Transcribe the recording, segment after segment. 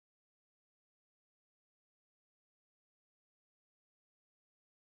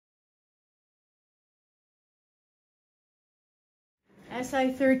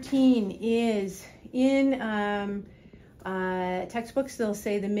SI13 is in textbooks, they'll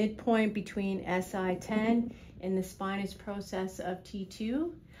say the midpoint between SI10 and the spinous process of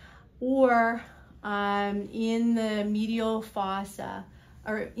T2, or in the medial fossa,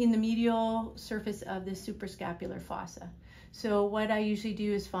 or in the medial surface of the suprascapular fossa. So what I usually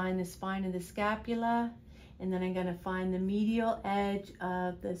do is find the spine of the scapula, and then I'm going to find the medial edge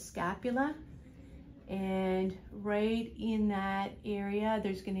of the scapula. And right in that area,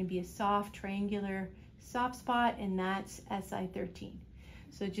 there's going to be a soft triangular soft spot, and that's SI13.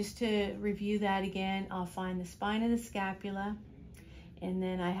 So just to review that again, I'll find the spine of the scapula, and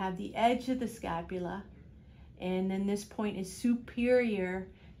then I have the edge of the scapula, and then this point is superior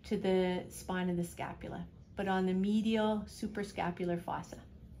to the spine of the scapula, but on the medial suprascapular fossa.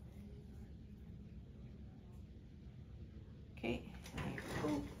 Okay, there we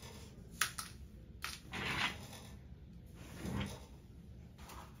go.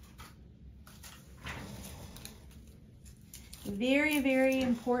 Very, very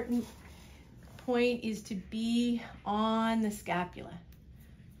important point is to be on the scapula.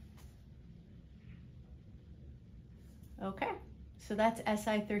 Okay, so that's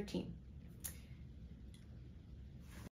SI13.